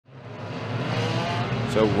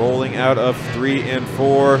So rolling out of 3 and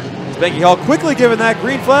 4. Spanky Hall quickly giving that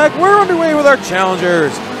green flag. We're underway with our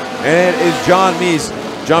challengers. And it is John Meese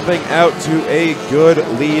jumping out to a good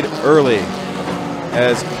lead early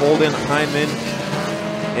as Holden Heineman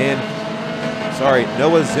and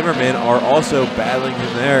Noah Zimmerman are also battling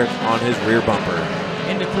him there on his rear bumper.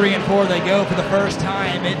 Into 3 and 4 they go for the first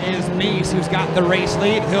time. It is Meese who's got the race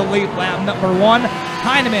lead. He'll lead lap number 1.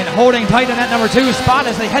 Heineman holding tight in that number 2 spot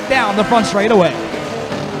as they head down the front straightaway.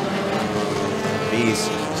 Meese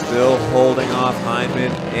still holding off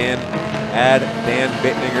Heineman and add Dan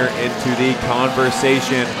Bittninger into the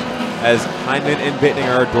conversation as Heineman and Bittninger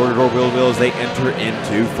are door-to-door wheel-to-wheel as they enter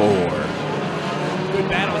into 4. Good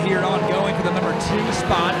battle here ongoing for the number 2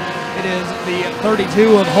 spot. It is the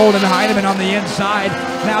 32 of Holden Heineman on the inside.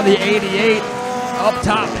 Now the 88 up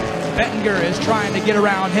top. Bettinger is trying to get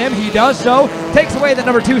around him. He does so. Takes away the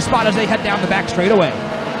number 2 spot as they head down the back straightaway.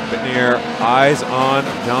 Bittninger eyes on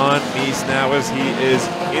John Meese now as he is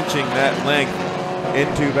inching that length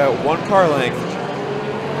into about 1 car length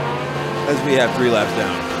as we have 3 laps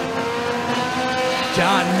down.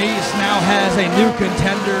 John Meese now has a new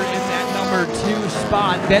contender in that number 2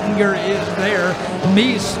 spot. Bettinger is there.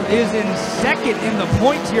 Meese is in second in the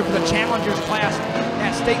points here for the Challengers class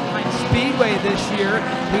at Stateline Speedway this year.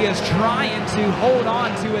 He is trying to hold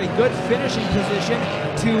on to a good finishing position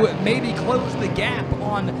to maybe close the gap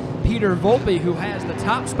on Peter Volpe, who has the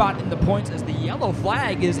top spot in the points as the yellow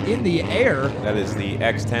flag is in the air. That is the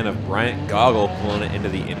X10 of Bryant Goggle pulling it into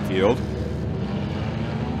the infield.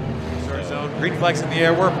 Start zone, green flags in the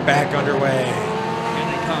air, we're back underway.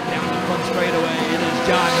 And they come down the front straightaway. It is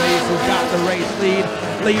John Meese who's got the race lead.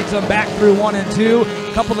 Leads them back through 1 and 2.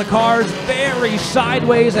 A couple of the cars very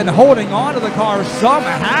sideways and holding on to the car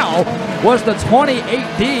somehow was the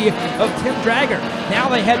 28D of Tim Drager. Now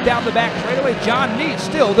they head down the back straightaway. John Meese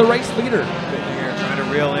still the race leader. Bittninger trying to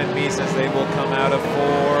reel in Meese as they will come out of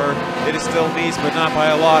 4. It is still Meese, but not by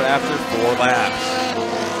a lot after 4 laps.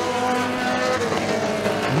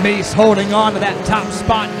 Meese holding on to that top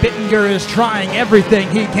spot. Bittinger is trying everything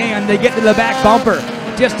he can to get to the back bumper.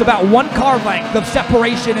 Just about 1 car length of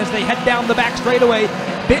separation as they head down the back straightaway.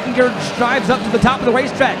 Bittinger drives up to the top of the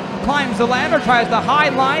racetrack, climbs the ladder, tries the high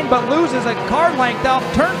line, but loses a car length off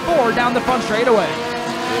turn 4 down the front straightaway.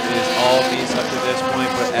 It is all Meese up to this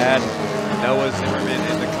point, but add Noah Zimmerman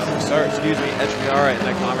in the Espiara in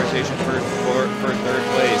the conversation for 3rd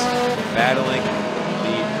place, battling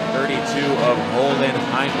the 32 of Holden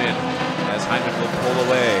Heineman as Heineman will pull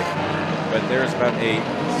away. But there's about a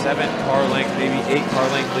 7 car length, maybe 8 car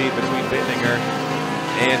length lead between Bittninger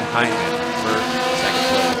and Heineman for 2nd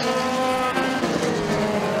place.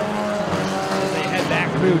 They head back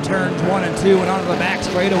through turns 1 and 2 and onto the back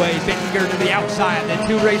straightaway. Bittinger to the outside. The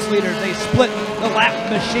 2 race leaders, they split the lap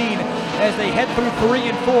machine as they head through 3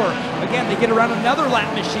 and 4. Again, they get around another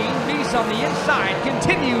lap machine. Meese on the inside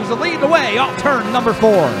continues to lead the way off turn number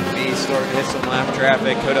 4. Meese starting to hit some lap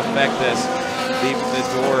traffic, could affect this, leaving the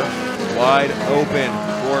door wide open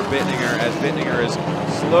for Bittninger as Bittninger is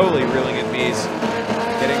slowly reeling in Meese,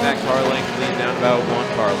 getting that car length lead down about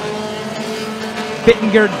 1 car length.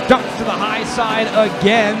 Bittinger dumps to the high side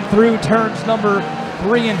again through turns number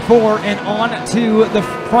 3 and 4 and on to the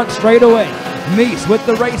front straightaway. Meese with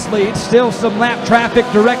the race lead, still some lap traffic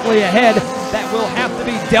directly ahead that will have to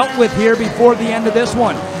be dealt with here before the end of this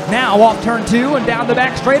one. Now off turn 2 and down the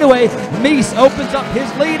back straightaway, Meese opens up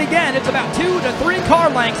his lead again. It's about 2 to 3 car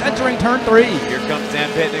lengths entering turn 3. Here comes Dan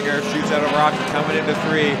Bittninger, shoots out a rocket coming into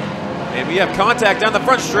 3. And we have contact down the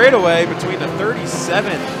front straightaway between the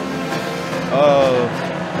 37 of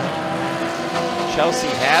Chelsea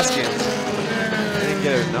Haskins. I didn't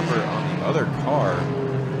get a number on the other car.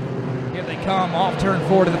 Here they come off turn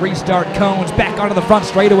 4 to the restart cones, back onto the front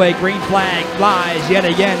straightaway. Green flag flies yet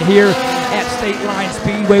again here at Stateline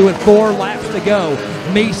Speedway with 4 laps to go.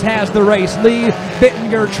 Meese has the race lead.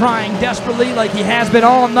 Bittinger trying desperately like he has been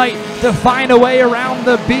all night to find a way around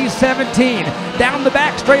the B17. Down the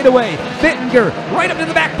back straightaway, Bittinger right up to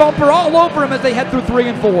the back bumper, all over him as they head through 3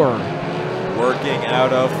 and 4. Working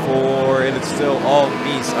out of 4, and it's still all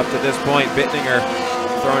Meese up to this point. Bittninger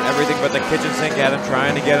throwing everything but the kitchen sink at him,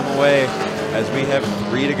 trying to get him away as we have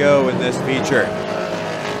 3 to go in this feature.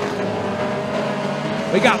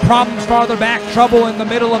 We got problems farther back, trouble in the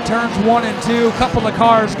middle of turns 1 and 2. A couple of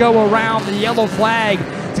cars go around the yellow flag.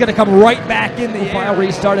 It's going to come right back in the air.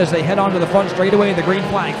 Restart as they head onto the front straightaway. The green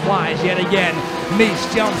flag flies yet again.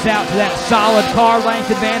 Meese jumps out to that solid car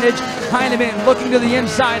length advantage. Heineman looking to the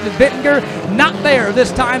inside of Bittinger. Not there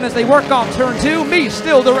this time as they work off turn 2. Meese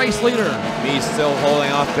still the race leader. Meese still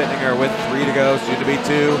holding off Bittinger with 3 to go, soon to be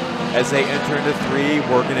 2, as they enter into 3,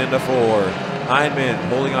 working into 4. Heineman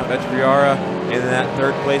holding off Echeverria in that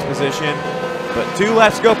third place position. But 2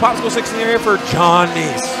 laps to go. Popsicle 6 in the area for John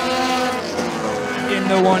Neese. In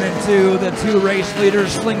the 1 and 2, the 2 race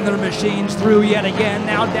leaders sling their machines through yet again.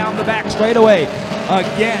 Now down the back straightaway.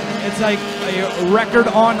 Again, it's like a record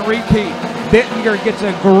on repeat. Bittinger gets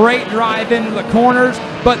a great drive into the corners,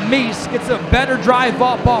 but Meese gets a better drive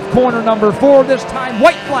up off corner number 4. This time,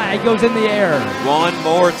 white flag goes in the air. One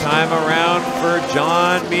more time around for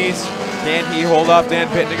John Meese. Can he hold off Dan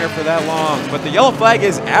Bittinger for that long? But the yellow flag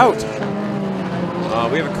is out.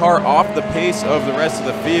 We have a car off the pace of the rest of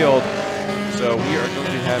the field, so we are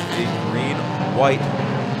going to have a green-white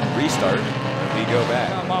restart when we go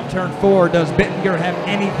back. Off turn 4, does Bittinger have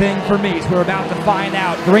anything for Meese? We're about to find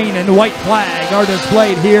out. Green and white flag are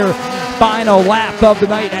displayed here. Final lap of the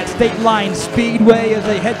night at Stateline Speedway as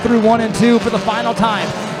they head through 1 and 2 for the final time.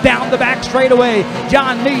 Down the back straightaway,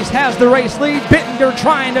 John Meese has the race lead. Bittinger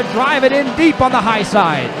trying to drive it in deep on the high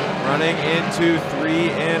side. Running into 3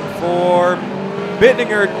 and 4.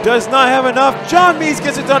 Bittinger does not have enough. John Meese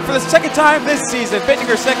gets it done for the 2nd time this season.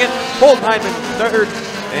 Bittinger 2nd, Holt Heineman 3rd,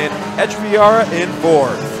 and Echeverria in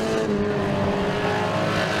 4th.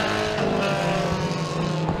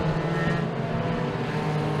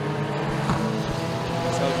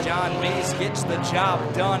 So John Meese gets the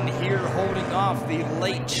job done here, holding off the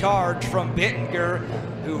late charge from Bittinger,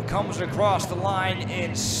 who comes across the line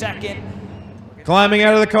in 2nd. Climbing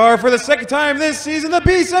out of the car for the 2nd time this season, the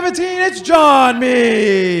B17, it's John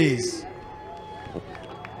Meese.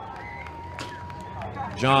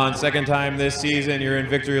 John, 2nd time this season, you're in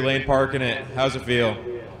victory lane parking it. How's it feel?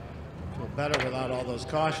 Feel better without all those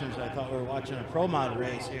cautions. I thought we were watching a pro mod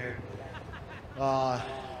race here. Got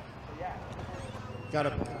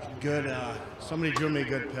a good, somebody drew me a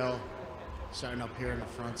good pill. Starting up here in the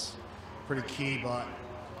front's pretty key, but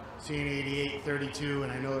seeing 88, 32,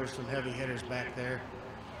 and I know there's some heavy hitters back there.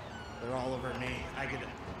 They're all over me. I could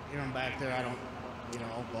hear them back there. I don't,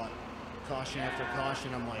 but caution after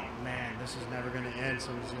caution, I'm like, man, this is never going to end.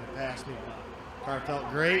 Somebody's going to pass me. Car felt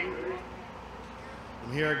great.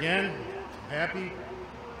 I'm here again. I'm happy.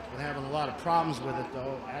 Been having a lot of problems with it,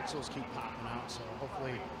 though. Axles keep popping out, so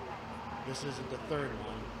hopefully this isn't the 3rd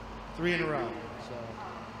one. 3 in a row, so.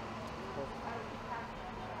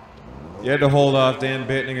 You had to hold off Dan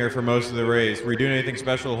Bittinger for most of the race. Were you doing anything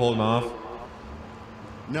special to hold him off?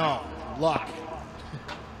 No, luck.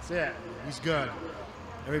 That's it. He's good.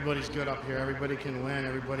 Everybody's good up here. Everybody can win.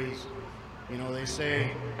 Everybody's, they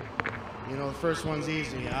say, the first one's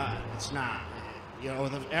easy. It's not.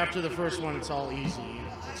 After the first one, it's all easy.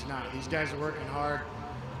 It's not. These guys are working hard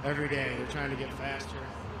every day. They're trying to get faster.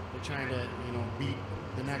 They're trying to, beat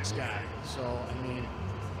the next guy. So,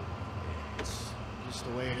 it's just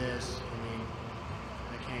the way it is.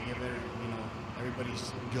 I can't give it,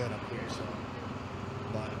 everybody's good up here, so.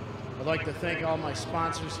 But I'd like to thank all my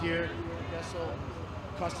sponsors here. Gesso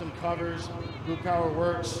Custom Covers, Blue Power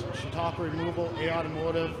Works, Chautauqua Removal, A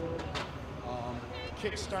Automotive,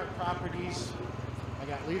 Kickstart Properties. I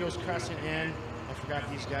got Lido's Crescent Inn. I forgot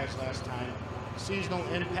these guys last time. Seasonal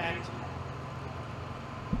Impact,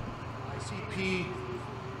 ICP,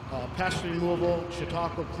 Pest Removal,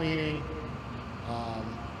 Chautauqua Cleaning,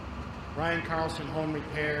 Ryan Carlson Home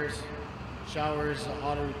Repairs, Showers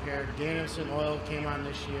Auto Repair, Danielson Oil came on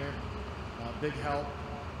this year, big help.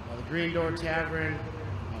 The Green Door Tavern,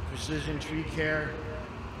 Precision Tree Care,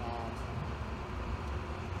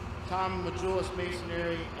 Tom Majulis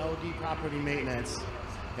Masonry, LD Property Maintenance.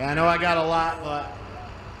 Yeah, I know I got a lot, but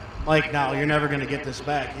Mike, now you're never going to get this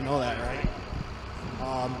back. You know that, right?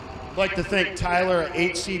 I'd like to thank Tyler at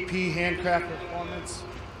HCP Handcraft Performance.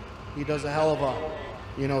 He does a hell of a,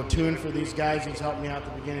 tune for these guys. He's helped me out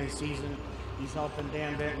at the beginning of the season. He's helping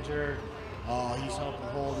Dan Bittinger. He's helping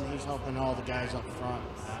Holden. He's helping all the guys up front.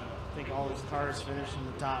 I think all his cars finished in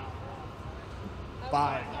the top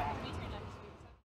 5.